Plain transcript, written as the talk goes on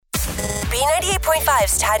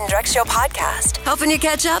B98.5's Tad and Drex Show podcast, helping you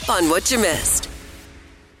catch up on what you missed.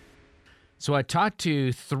 So I talked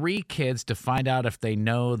to 3 kids to find out if they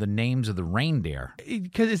know the names of the reindeer.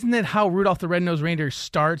 Because isn't that how Rudolph the Red-Nosed Reindeer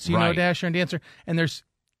starts? You know, Right. Dasher and Dancer, and there's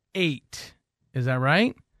 8. Is that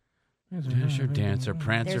right? Dasher, Dancer,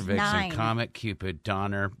 Prancer, There's Vixen, 9. Comet, Cupid,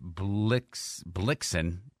 Donner,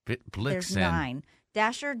 Blitzen. There's 9.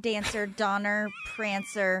 Dasher, Dancer, Donner,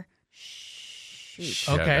 Prancer.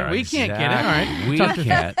 Shoot. Okay, we can't get it. All right. We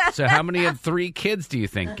can't. So how many of 3 kids do you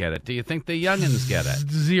think get it? Do you think the youngins get it?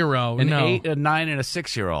 0. An no. 8, a 9, and a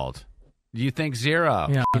 6-year-old. Do you think 0?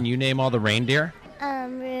 Yeah. Can you name all the reindeer?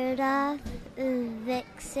 Rudolph,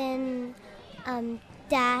 Vixen,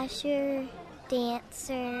 Dasher,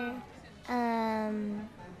 Dancer,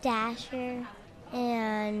 Dasher,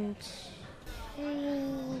 and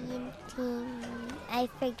I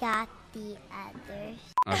forgot the others.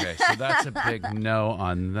 Okay, so that's a big no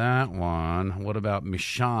on that one. What about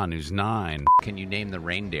Michonne, who's 9? Can you name the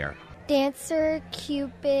reindeer? Dancer,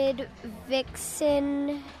 Cupid,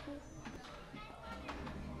 Vixen,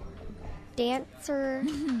 Dancer,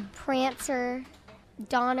 Prancer,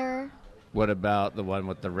 Donner, What about the one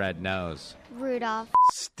with the red nose? Rudolph.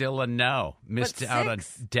 Still a no. Missed But out on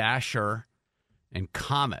 6? Dasher and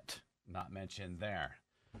Comet. Not mentioned there.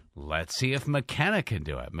 Let's see if McKenna can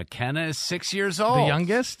do it. McKenna is 6 years old. The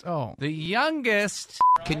youngest? Oh. The youngest.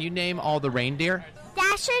 Can you name all the reindeer?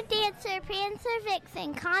 Dasher, Dancer, Prancer,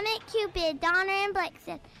 Vixen, Comet, Cupid, Donner, and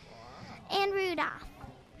Blitzen, and Rudolph.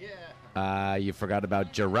 You forgot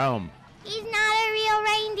about Jerome. He's not a real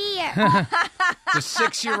reindeer. The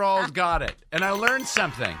 6-year-old got it. And I learned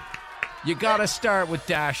something. You got to start with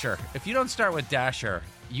Dasher. If you don't start with Dasher,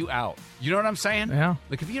 you out. You know what I'm saying? Yeah.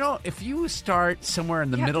 Like if you start somewhere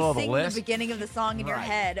in the middle of the list. The beginning of the song in your Right.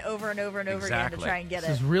 head over and over and over again to Exactly. try and get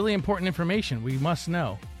This it. is really important information. We must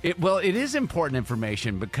know. It is important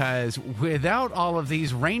information because without all of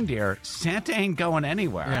these reindeer, Santa ain't going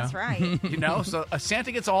anywhere. Yeah. That's right. You know, so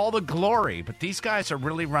Santa gets all the glory, but these guys are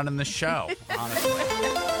really running the show, honestly.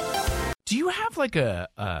 Do you have like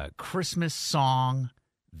a Christmas song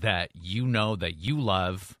that you know that you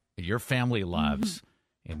love, your family loves,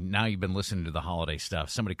 and now you've been listening to the holiday stuff?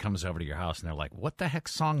 Somebody comes over to your house and they're like, what the heck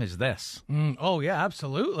song is this? Oh, yeah,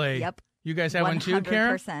 absolutely. Yep. You guys have one too,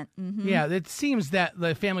 Karen? 100%. Mhm. Yeah, it seems that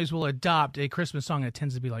the families will adopt a Christmas song that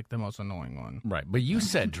tends to be like the most annoying one. Right. But you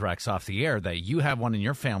said, Drex, off the air that you have one in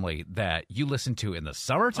your family that you listen to in the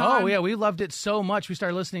summertime. Oh, yeah, we loved it so much. We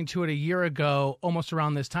started listening to it a year ago, almost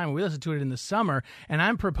around this time. We listened to it in the summer, and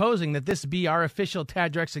I'm proposing that this be our official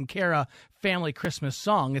Tad, Drex, and Kara family Christmas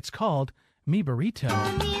song. It's called Mi Burrito.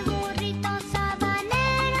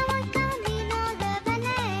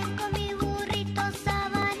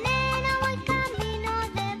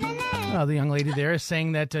 The young lady there is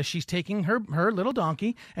saying that she's taking her little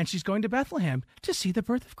donkey and she's going to Bethlehem to see the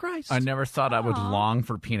birth of Christ. I never thought I would long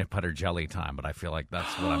for peanut butter jelly time, but I feel like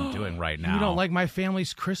that's what I'm doing right now. You don't like my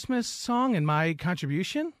family's Christmas song and my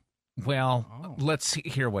contribution? Well, let's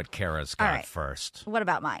hear what Kara's got All right. first. What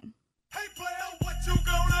about mine? Hey player, what you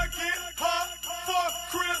gonna get her for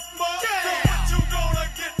Christmas? Yeah. What you gonna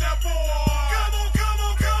get that boy?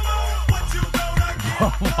 Come on, what you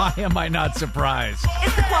gonna get? Why am I not surprised?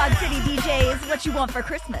 It's the Quad City DJs, What You Want for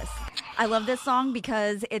Christmas. I love this song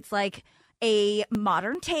because it's like a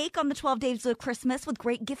modern take on the 12 Days of Christmas with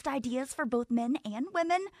great gift ideas for both men and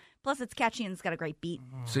women. Plus, it's catchy and it's got a great beat.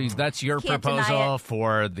 So that's your Can't deny proposal it.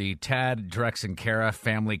 for the Tad, Drex, and Kara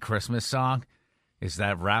family Christmas song? Is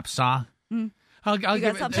that rap song? I'll got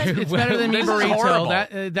give it. something? It's better than Mi This is Burrito. horrible.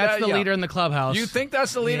 That's the Yeah. leader in the clubhouse. You think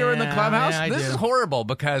that's the leader in the Yeah, clubhouse? yeah, I This do. is horrible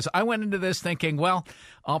because I went into this thinking, well,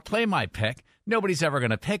 I'll play my pick. Nobody's ever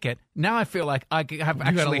going to pick it. Now I feel like I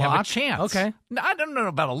actually have a lock? chance. Okay. No, I don't know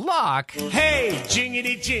about a lock. Hey,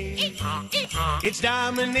 jingity jing. It's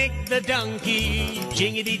Dominic the donkey.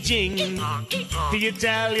 Jingity jing. The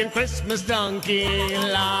Italian Christmas donkey.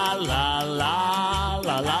 La la la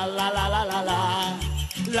la la la la la la la.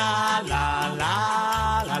 La la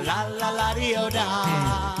la la la la la dio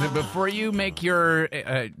da. Before you make your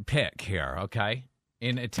pick here, okay?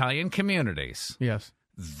 In Italian communities, Yes.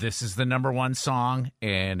 this is the #1 song,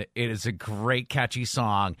 and it is a great, catchy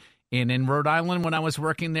song. And in Rhode Island, when I was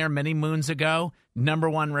working there many moons ago,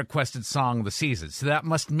 #1 requested song of the season. So that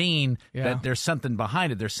must mean that there's something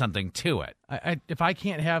behind it. There's something to it. If I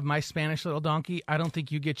can't have my Spanish little donkey, I don't think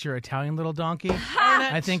you get your Italian little donkey.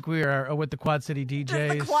 I think we are with the Quad City DJs.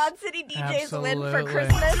 Does the Quad City DJs win for Absolutely.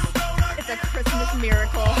 Christmas? It's a Christmas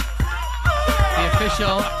miracle. The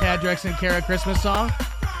official Tad, Drex, and Kara Christmas song.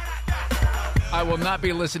 I will not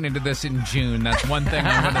be listening to this in June. That's one thing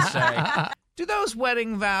I'm going to say. Do those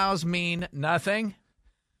wedding vows mean nothing?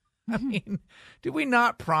 I mean, do we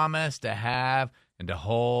not promise to have and to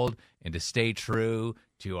hold and to stay true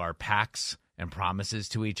to our pacts and promises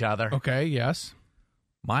to each other? Okay, yes.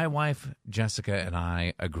 My wife, Jessica, and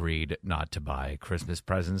I agreed not to buy Christmas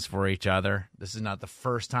presents for each other. This is not the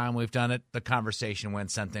first time we've done it. The conversation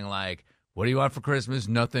went something like, what do you want for Christmas?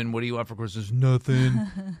 Nothing. What do you want for Christmas? Nothing.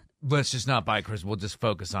 Let's just not buy Christmas. We'll just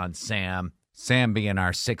focus on Sam. Sam being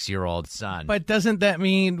our 6-year-old son. But doesn't that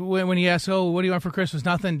mean when you ask, oh, what do you want for Christmas?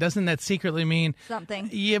 Nothing. Doesn't that secretly mean Something.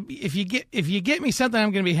 If you get me something,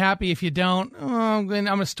 I'm going to be happy. If you don't, I'm going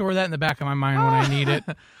to store that in the back of my mind when I need it.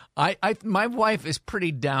 My wife is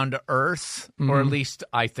pretty down to earth, or at least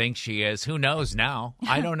I think she is. Who knows now?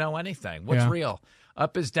 I don't know anything. What's real?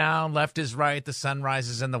 Up is down, left is right, the sun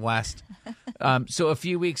rises in the west. So a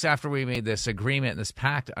few weeks after we made this agreement, this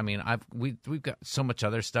pact, I mean, we've got so much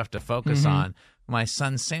other stuff to focus on. My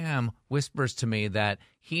son Sam whispers to me that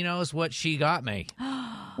he knows what she got me,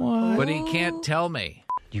 but he can't tell me.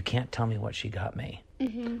 You can't tell me what she got me.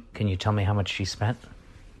 Can you tell me how much she spent?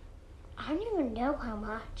 I don't even know how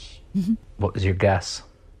much. What was your guess?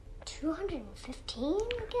 215,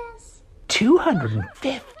 I guess.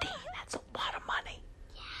 250. That's a lot of money.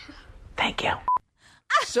 Yeah. Thank you.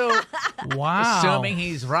 So, Wow. assuming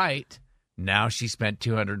he's right, now she spent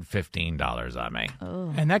 $215 on me.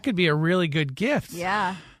 And that could be a really good gift.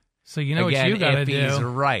 Yeah. So you know Again, what you got to if he's do.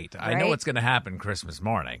 right. I know Right. what's going to happen Christmas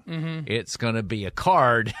morning. It's going to be a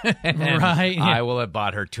card, and Right. I will have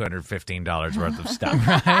bought her $215 worth of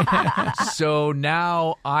stuff. So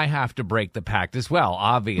now I have to break the pact as well,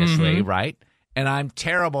 obviously, right? And I'm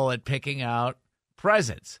terrible at picking out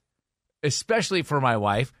presents, especially for my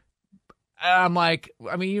wife. I'm like,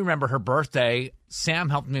 I mean, you remember her birthday. Sam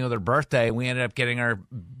helped me with her birthday. We ended up getting her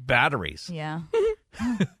batteries. Yeah.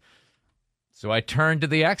 So I turned to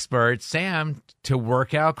the expert, Sam, to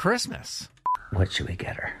work out Christmas. What should we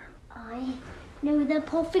get her? I know the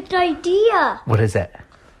perfect idea. What is it?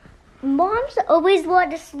 Moms always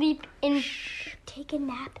want to sleep and take a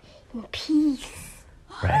nap in peace.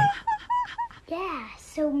 Right? Yeah,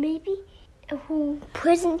 so maybe a whole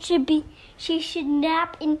present should be she should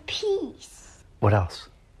nap in peace. What else?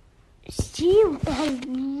 She has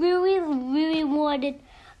really, really wanted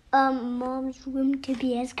Mom's room to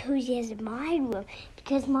be as cozy as my room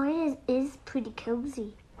because mine is pretty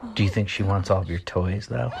cozy. Do you think she wants all of your toys,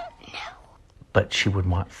 though? No. But she would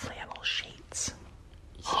want flannel sheets.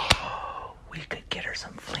 Oh, we could get her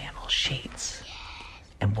some flannel sheets.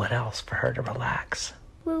 And what else for her to relax?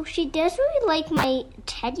 Well, she does really like my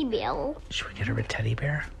teddy bear. Should we get her a teddy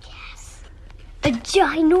bear? Yes. A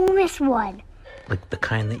ginormous one. Like the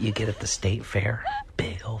kind that you get at the state fair?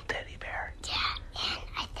 Big old teddy bear. Yeah, and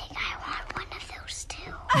I think I want one of those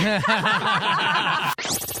too.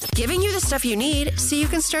 Giving you the stuff you need so you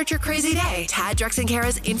can start your crazy day. Tad, Drex, and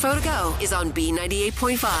Kara's Info to Go is on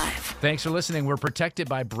B98.5. Thanks for listening. We're protected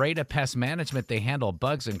by Breda Pest Management. They handle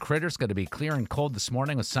bugs and critters. Going to be clear and cold this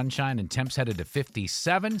morning with sunshine and temps headed to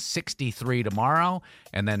 57, 63 tomorrow,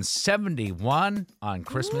 and then 71 on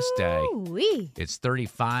Christmas Day. Ooh-wee. It's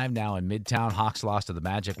 35 now in Midtown. Hawks lost to the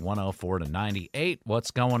Magic 104 to 98.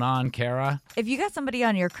 What's going on, Kara? If you got somebody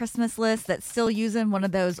on your Christmas list that's still using one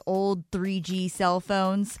of those old 3G cell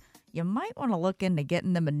phones, you might want to look into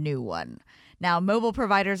getting them a new one. Now, mobile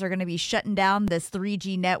providers are going to be shutting down this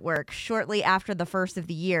 3G network shortly after the first of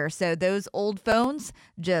the year. So those old phones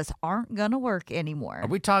just aren't going to work anymore. Are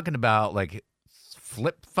we talking about like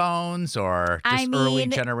flip phones or just early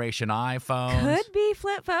generation iPhones? Could be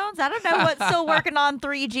flip phones. I don't know what's still working on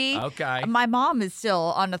 3G. Okay. My mom is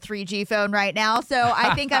still on a 3G phone right now, so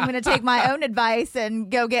I think I'm going to take my own advice and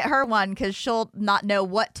go get her one because she'll not know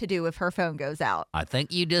what to do if her phone goes out. I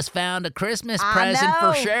think you just found a Christmas I present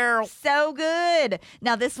for know. Cheryl. So good.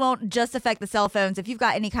 Now, this won't just affect the cell phones. If you've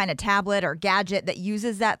got any kind of tablet or gadget that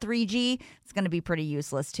uses that 3G, it's going to be pretty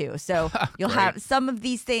useless too. So you'll have some of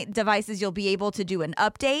these devices you'll be able to do an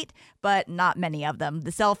update, but not many of them.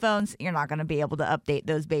 The cell phones, you're not going to be able to update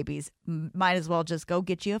those babies. Might as well just go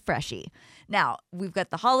get you a freshie. Now, we've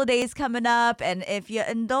got the holidays coming up, and if you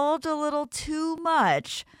indulge a little too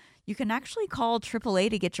much, you can actually call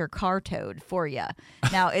AAA to get your car towed for you.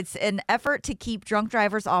 Now, it's an effort to keep drunk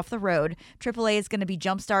drivers off the road. AAA is going to be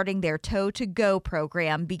jumpstarting their Tow to Go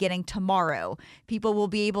program beginning tomorrow. People will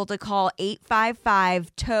be able to call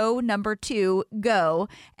 855-TOW-2-GO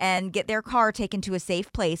and get their car taken to a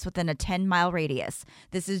safe place within a 10-mile radius.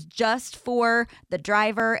 This is just for the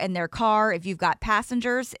driver and their car. If you've got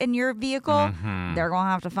passengers in your vehicle, they're going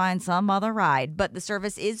to have to find some other ride. But the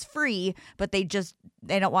service is free, but they just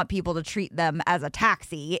they don't want people to treat them as a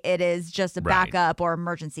taxi. It is just a backup or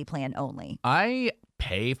emergency plan only. I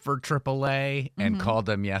pay for AAA and called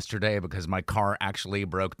them yesterday because my car actually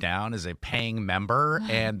broke down as a paying member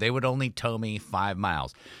and they would only tow me 5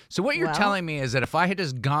 miles. So what you're telling me is that if I had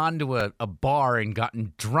just gone to a bar and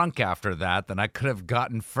gotten drunk after that, then I could have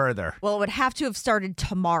gotten further. Well, it would have to have started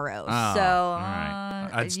tomorrow. Oh, so all right.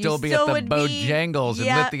 I'd still be at the Bojangles in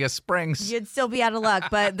Lithia Springs. You'd still be out of luck,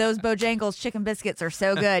 but those Bojangles chicken biscuits are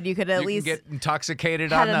so good. You could at least get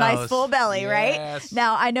intoxicated on those. Had a nice full belly, right? Yes.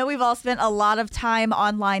 Now, I know we've all spent a lot of time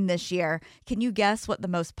online this year. Can you guess what the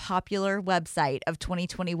most popular website of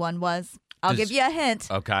 2021 was? I'll give you a hint.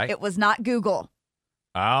 Okay. It was not Google.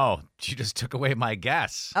 Oh, you just took away my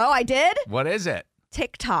guess. Oh, I did? What is it?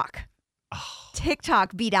 TikTok. Oh.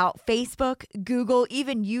 TikTok beat out Facebook, Google,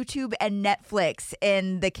 even YouTube and Netflix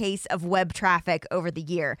in the case of web traffic over the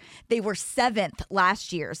year. They were 7th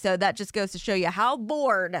last year. So that just goes to show you how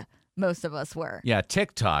bored most of us were. Yeah,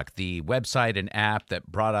 TikTok, the website and app that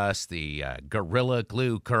brought us the Gorilla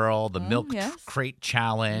Glue Curl, the Milk Crate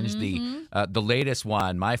Challenge, the latest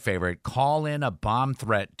one, my favorite, Call in a Bomb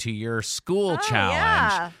Threat to Your School Challenge.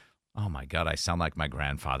 Yeah. Oh, my God, I sound like my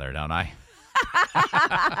grandfather, don't I?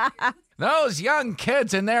 Those young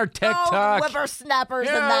kids in their TikTok. Oh, whippersnappers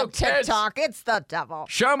in that TikTok. It's the devil.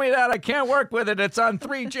 Show me that. I can't work with it. It's on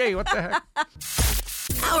 3G. What the heck?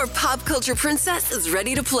 Our pop culture princess is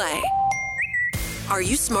ready to play. Are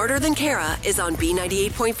You Smarter Than Kara is on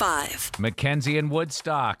B98.5. Mackenzie in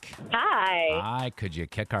Woodstock. Hi. Hi. Could you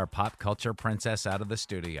kick our pop culture princess out of the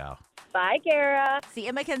studio? Bye, Kara. See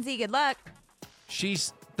you, Mackenzie. Good luck.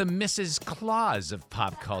 She's the Mrs. Claus of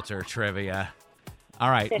pop culture trivia. All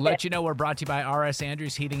right, let you know we're brought to you by R.S.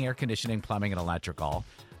 Andrews Heating, Air Conditioning, Plumbing, and Electrical.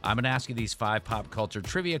 I'm going to ask you these 5 pop culture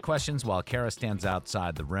trivia questions while Kara stands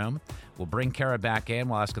outside the room. We'll bring Kara back in.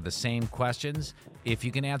 We'll ask her the same questions. If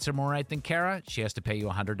you can answer more right than Kara, she has to pay you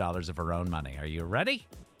 $100 of her own money. Are you ready?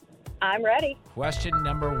 I'm ready. Question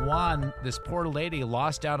number 1. This poor lady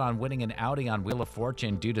lost out on winning an Audi on Wheel of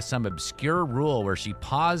Fortune due to some obscure rule where she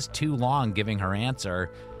paused too long giving her answer.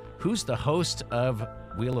 Who's the host of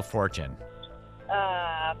Wheel of Fortune?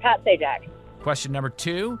 Pat Sajak. Question number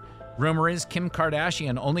 2. Rumor is Kim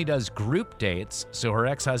Kardashian only does group dates, so her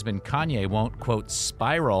ex-husband Kanye won't, quote,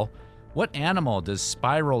 spiral. What animal does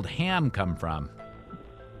spiraled ham come from?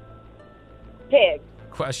 Pig.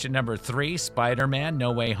 Question number 3. Spider-Man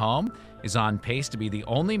No Way Home is on pace to be the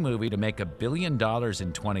only movie to make $1 billion in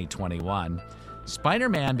 2021.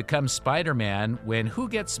 Spider-Man becomes Spider-Man when who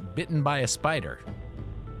gets bitten by a spider?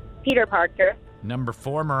 Peter Parker. Number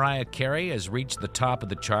 4, Mariah Carey has reached the top of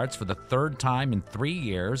the charts for the 3rd time in 3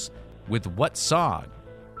 years with what song?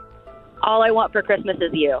 All I Want for Christmas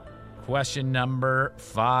Is You. Question number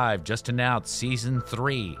 5, just announced season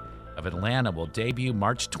 3 of Atlanta will debut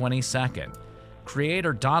March 22nd.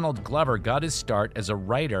 Creator Donald Glover got his start as a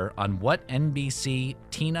writer on what NBC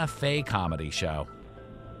Tina Fey comedy show?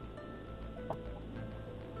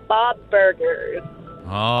 Bob Burgers.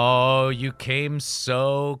 Oh, you came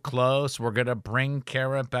so close. We're going to bring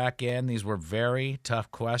Kara back in. These were very tough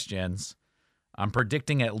questions. I'm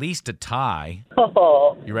predicting at least a tie.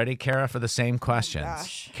 Oh. You ready, Kara, for the same questions?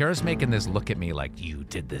 Gosh. Kara's making this look at me like, you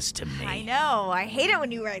did this to me. I know. I hate it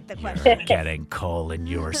when you write the You're question. getting coal in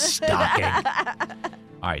your stocking.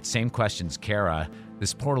 All right, same questions, Kara.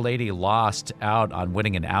 This poor lady lost out on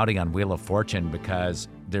winning an Audi on Wheel of Fortune because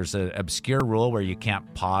there's an obscure rule where you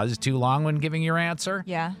can't pause too long when giving your answer.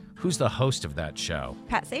 Yeah. Who's the host of that show?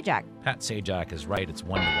 Pat Sajak. Pat Sajak is right. It's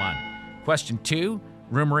 1-1. Question 2.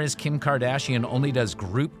 Rumor is Kim Kardashian only does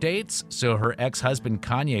group dates, so her ex-husband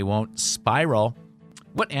Kanye won't spiral.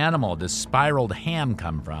 What animal does spiraled ham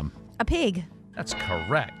come from? A pig. That's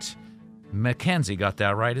correct. Mackenzie got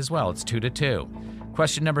that right as well. It's 2-2.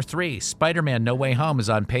 Question number 3. Spider-Man No Way Home is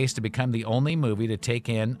on pace to become the only movie to take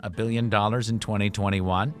in $1 billion in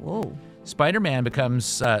 2021. Whoa. Spider-Man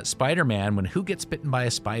becomes Spider-Man when who gets bitten by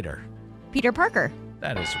a spider? Peter Parker.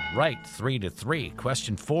 That is right. 3-3.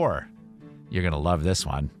 Question 4. You're going to love this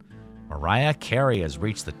one. Mariah Carey has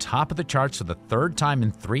reached the top of the charts for the 3rd time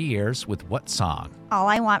in 3 years with what song? All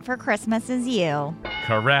I Want for Christmas Is You.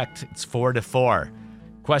 Correct. It's 4-4.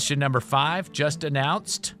 Question number 5, just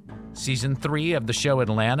announced. Season 3 of the show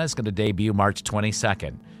Atlanta is going to debut March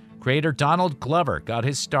 22nd. Creator Donald Glover got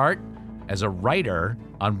his start as a writer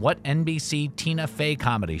on what NBC Tina Fey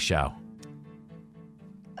comedy show?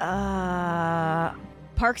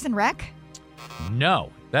 Parks and Rec?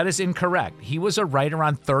 No, That is incorrect. He was a writer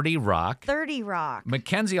on 30 Rock. 30 Rock.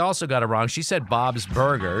 Mackenzie also got it wrong. She said Bob's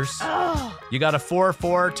Burgers. Oh. You got a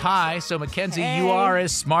 4-4 tie, so Mackenzie, you are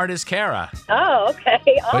as smart as Kara. Oh,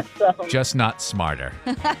 okay. Awesome. But just not smarter.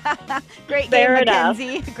 Great Fair game, enough.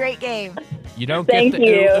 Mackenzie. Great game. You don't Thank get the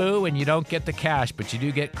you. ooh-ooh and you don't get the cash, but you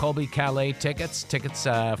do get Colby Calais tickets. Tickets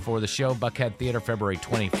for the show, Buckhead Theater, February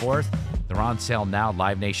 24th. They're on sale now,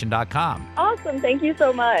 livenation.com. Awesome. Thank you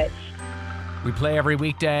so much. We play every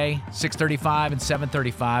weekday, 6:35 and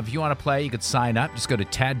 7:35. If you want to play, you could sign up. Just go to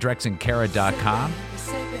taddrexandkara.com.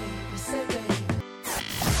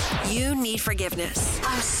 You need forgiveness.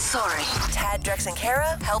 I'm sorry. Tad, Drex, and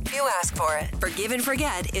Kara help you ask for it. Forgive and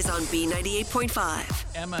Forget is on B98.5.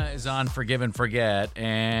 Emma is on Forgive and Forget,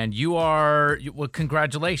 and you are, well,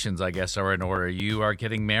 congratulations, I guess, are in order. You are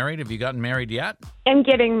getting married. Have you gotten married yet? I'm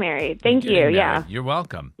getting married. Thank you. Getting Yeah. married. You're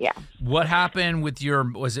welcome. Yeah. What happened with your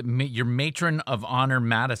matron of honor,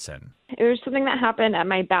 Madison? It was something that happened at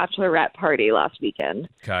my bachelorette party last weekend.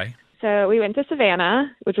 Okay. So we went to Savannah,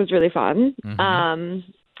 which was really fun.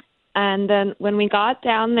 And then when we got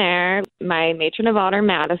down there, my matron of honor,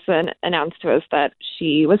 Madison, announced to us that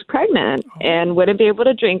she was pregnant and wouldn't be able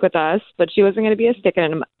to drink with us, but she wasn't going to be a stick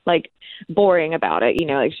and like boring about it. You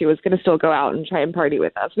know, like she was going to still go out and try and party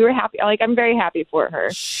with us. We were happy. Like, I'm very happy for her.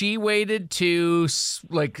 She waited to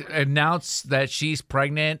announce that she's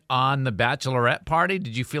pregnant on the bachelorette party.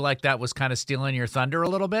 Did you feel like that was kind of stealing your thunder a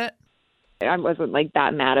little bit? I wasn't like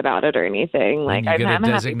that mad about it or anything. Like, you get I'm a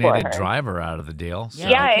happy designated for her. driver out of the deal. So.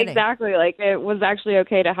 Yeah, no kidding. exactly. Like, it was actually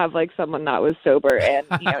okay to have like someone that was sober and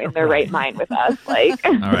in their right mind with us. Like,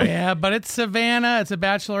 All right. Yeah, but it's Savannah. It's a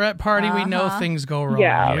bachelorette party. We know things go wrong.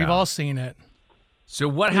 Yeah. We've all seen it. So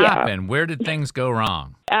what Yeah. happened? Where did things go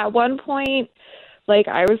wrong? at one point, like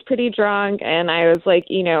I was pretty drunk, and I was like,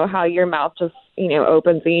 how your mouth just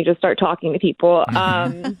opens and you just start talking to people.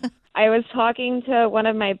 I was talking to one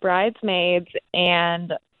of my bridesmaids,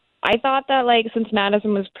 and I thought that, like, since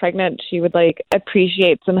Madison was pregnant, she would, like,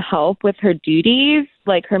 appreciate some help with her duties,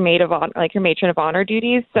 like her her matron of honor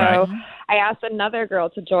duties. So Right. I asked another girl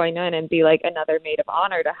to join in and be, like, another maid of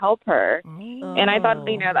honor to help her. And I thought,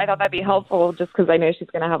 I thought that'd be helpful just because I know she's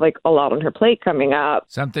going to have, like, a lot on her plate coming up.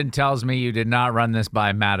 Something tells me you did not run this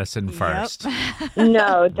by Madison first.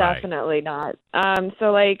 No, definitely not.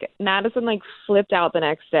 So, like, Madison, like, flipped out the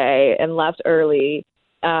next day and left early.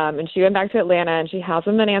 And she went back to Atlanta, and she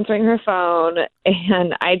hasn't been answering her phone.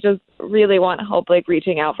 And I just really want help, like,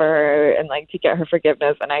 reaching out for her and, like, to get her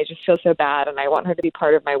forgiveness. And I just feel so bad, and I want her to be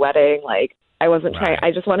part of my wedding. Like, I wasn't trying.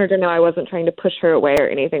 I just want her to know I wasn't trying to push her away or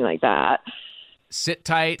anything like that. Sit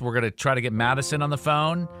tight. We're going to try to get Madison on the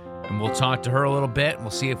phone, and we'll talk to her a little bit, and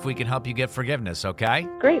we'll see if we can help you get forgiveness, okay?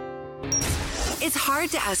 Great. It's hard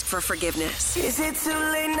to ask for forgiveness. Is it too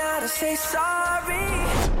late now to say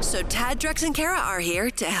sorry? So Tad, Drex, and Kara are here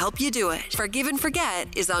to help you do it. Forgive and Forget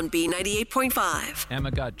is on B98.5. Emma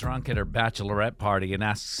got drunk at her bachelorette party and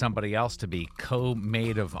asked somebody else to be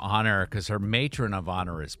co-maid of honor because her matron of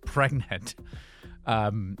honor is pregnant.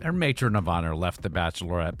 Her matron of honor left the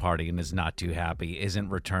bachelorette party and is not too happy, isn't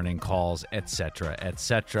returning calls, etc.,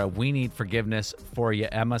 etc. We need forgiveness for you,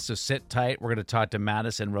 Emma, so sit tight. We're going to talk to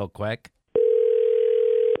Madison real quick.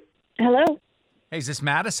 Hello. Hey, is this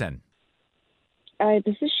Madison?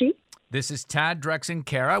 This is she. This is Tad, Drex, and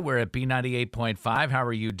Kara. We're at B98.5. How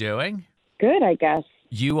are you doing? Good, I guess.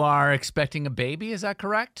 You are expecting a baby, is that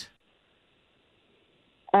correct?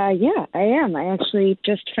 Yeah, I am. I actually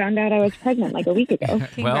just found out I was pregnant like a week ago.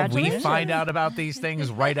 Well, we find out about these things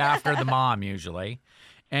right after the mom, usually.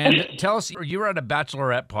 And tell us, you were at a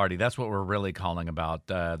bachelorette party. That's what we're really calling about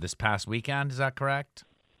this past weekend. Is that correct?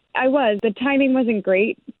 I was. The timing wasn't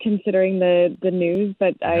great considering the news,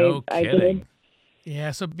 but No I kidding. did.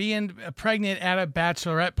 Yeah, so being pregnant at a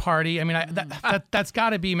bachelorette party, I mean, that's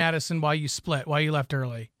got to be, Madison, why you split, why you left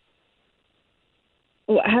early.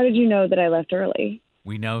 Well, how did you know that I left early?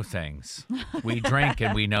 We know things. We drink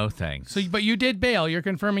and we know things. So, but you did bail. You're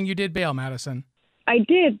confirming you did bail, Madison. I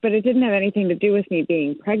did, but it didn't have anything to do with me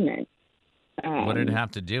being pregnant. What did it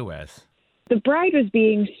have to do with? The bride was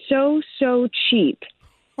being so cheap.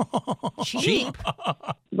 Cheap?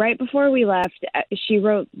 Right before we left, she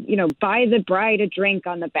wrote, buy the bride a drink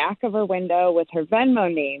on the back of her window with her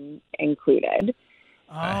Venmo name included.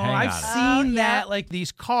 Oh, I've seen that, like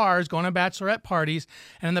these cars going to bachelorette parties,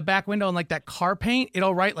 and in the back window, and like that car paint,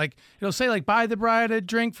 it'll say like buy the bride a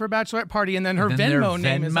drink for a bachelorette party, and then her Venmo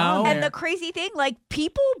name is on there. And the crazy thing, like,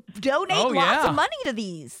 people donate lots of money to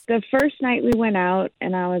these. The first night we went out,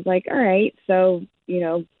 and I was like, all right, so,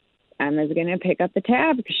 Emma's going to pick up the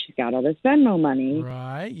tab because she's got all this Venmo money.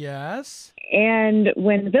 Right, yes. And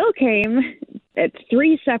when the bill came, at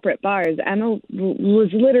 3 separate bars. Emma was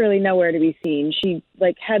literally nowhere to be seen. She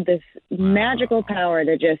had this magical power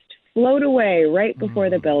to just float away right before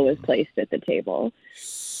the bill was placed at the table.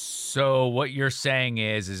 So what you're saying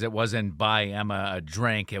is it wasn't buy Emma a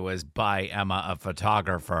drink, it was buy Emma a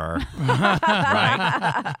photographer,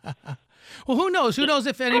 right? Well, who knows? Who knows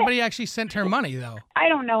if anybody actually sent her money, though? I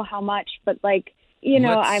don't know how much, but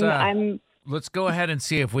Let's go ahead and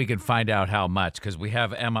see if we can find out how much, because we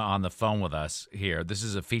have Emma on the phone with us here. This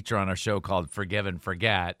is a feature on our show called Forgive and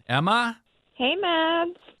Forget. Emma? Hey,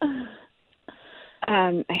 Mads.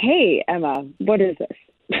 Hey, Emma. What is this?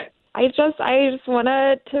 I just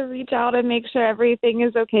wanted to reach out and make sure everything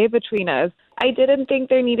is okay between us. I didn't think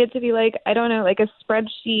there needed to be a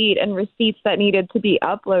spreadsheet and receipts that needed to be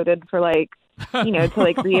uploaded for to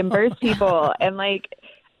reimburse people. And I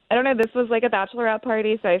don't know, this was a bachelorette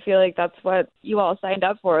party, so I feel like that's what you all signed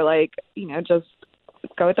up for. Just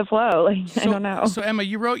go with the flow. I don't know. So Emma,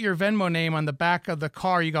 you wrote your Venmo name on the back of the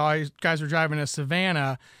car you guys were driving to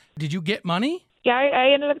Savannah. Did you get money? Yeah,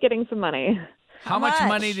 I ended up getting some money. How much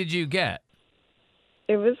money did you get?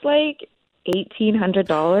 It was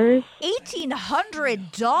 $1,800.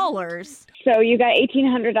 $1,800? So you got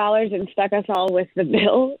 $1,800 and stuck us all with the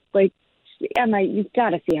bill? Emma, you've got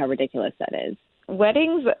to see how ridiculous that is.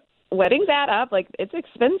 Weddings add up. It's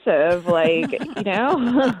expensive.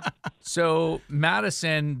 So,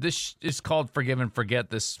 Madison, this is called Forgive and Forget,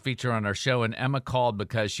 this feature on our show, and Emma called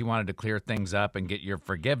because she wanted to clear things up and get your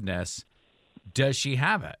forgiveness. Does she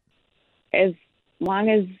have it? As long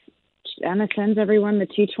as Emma sends everyone the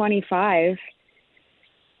 $225.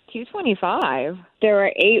 $225? There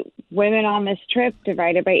were 8 women on this trip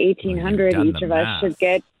divided by $1,800. Each of us should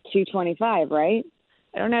get $225, right?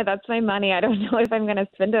 I don't know. That's my money. I don't know if I'm going to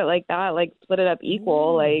spend it like that, split it up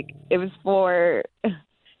equal. It was for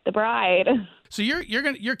the bride. So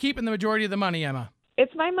you're keeping the majority of the money, Emma.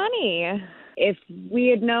 It's my money. If we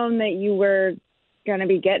had known that you were going to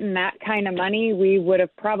be getting that kind of money, we would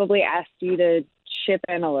have probably asked you to chip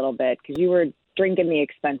in a little bit because you were drinking the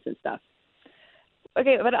expensive stuff.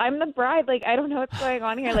 Okay, but I'm the bride. I don't know what's going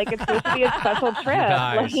on here. It's supposed to be a special trip.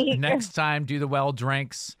 Guys, next time, do the well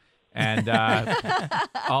drinks. And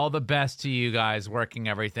all the best to you guys working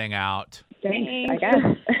everything out. Thanks, I guess.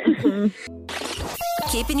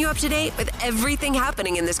 Keeping you up to date with everything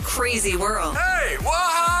happening in this crazy world. Hey,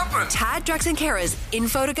 what happened? Tad, Drex, and Kara's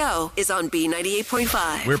Info to Go is on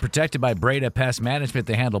B98.5. We're protected by Breda Pest Management.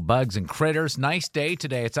 They handle bugs and critters. Nice day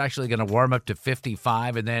today. It's actually going to warm up to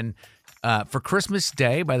 55. And then for Christmas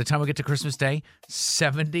Day, by the time we get to Christmas Day,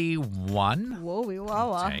 71.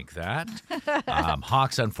 Whoa. Take that.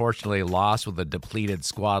 Hawks unfortunately lost with a depleted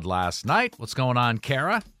squad last night. What's going on,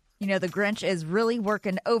 Kara? You know, the Grinch is really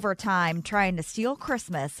working overtime trying to steal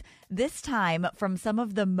Christmas, this time from some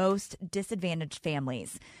of the most disadvantaged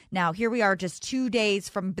families. Now, here we are just 2 days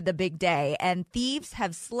from the big day, and thieves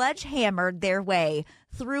have sledgehammered their way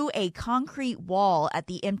through a concrete wall at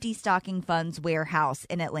the Empty Stocking Funds warehouse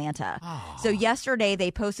in Atlanta. So yesterday,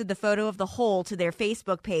 they posted the photo of the hole to their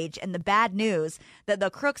Facebook page, and the bad news that the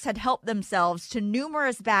crooks had helped themselves to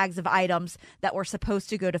numerous bags of items that were supposed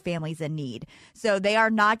to go to families in need. So they are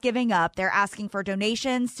not giving up. They're asking for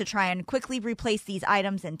donations to try and quickly replace these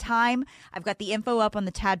items in time. I've got the info up on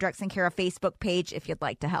the Tad, Drex, and Kara Facebook page if you'd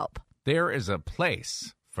like to help. There is a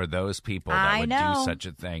place for those people that would do such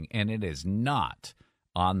a thing, and it is not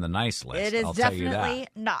on the nice list. It is I'll tell you definitely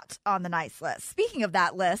not on the nice list. Speaking of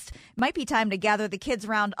that list, it might be time to gather the kids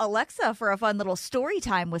around Alexa for a fun little story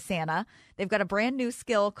time with Santa. They've got a brand new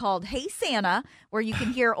skill called Hey Santa, where you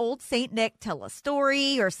can hear old Saint Nick tell a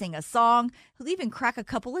story or sing a song. He'll even crack a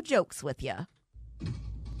couple of jokes with you.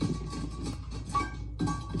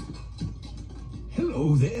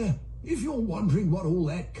 Hello there. If you're wondering what all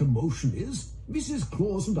that commotion is, Mrs.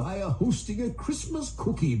 Claus and I are hosting a Christmas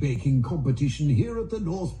cookie baking competition here at the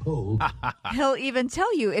North Pole. He'll even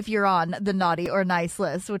tell you if you're on the naughty or nice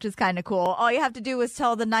list, which is kind of cool. All you have to do is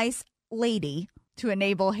tell the nice lady to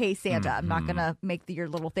enable Hey Santa. I'm not going to make your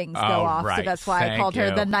little things go off, so that's why I called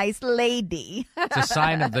her the nice lady. It's a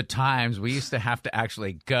sign of the times. We used to have to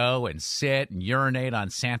actually go and sit and urinate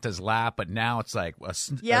on Santa's lap, but now it's like a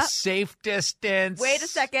safe distance. Wait a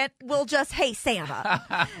second. We'll just Hey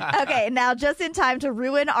Santa. Okay, now just in time to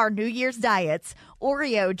ruin our New Year's diets,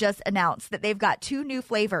 Oreo just announced that they've got 2 new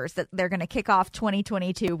flavors that they're going to kick off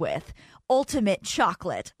 2022 with. Ultimate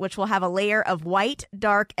Chocolate, which will have a layer of white,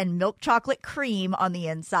 dark, and milk chocolate cream cream on the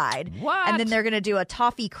inside. What? And then they're going to do a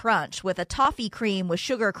toffee crunch with a toffee cream with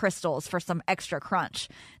sugar crystals for some extra crunch.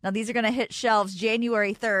 Now, these are going to hit shelves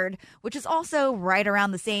January 3rd, which is also right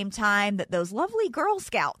around the same time that those lovely Girl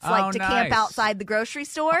Scouts like to camp outside the grocery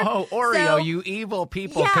store. Oh, Oreo, you evil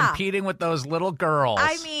people competing with those little girls.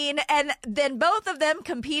 I mean, and then both of them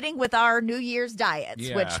competing with our New Year's diets,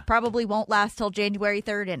 which probably won't last till January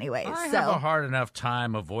 3rd anyways. I have a hard enough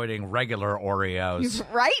time avoiding regular Oreos.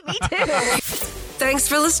 Right? Me too. Thanks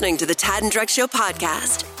for listening to the Tad and Drex Show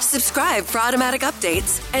podcast. Subscribe for automatic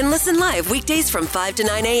updates and listen live weekdays from 5 to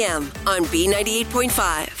 9 a.m. on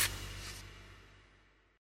B98.5.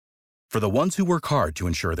 For the ones who work hard to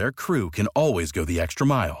ensure their crew can always go the extra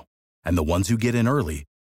mile, and the ones who get in early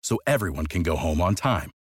so everyone can go home on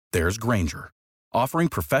time, there's Grainger, offering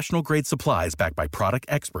professional-grade supplies backed by product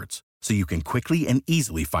experts so you can quickly and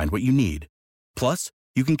easily find what you need. Plus,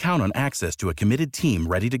 you can count on access to a committed team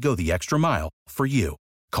ready to go the extra mile for you.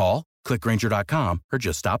 Call, click Grainger.com, or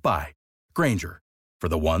just stop by. Grainger, for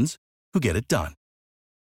the ones who get it done.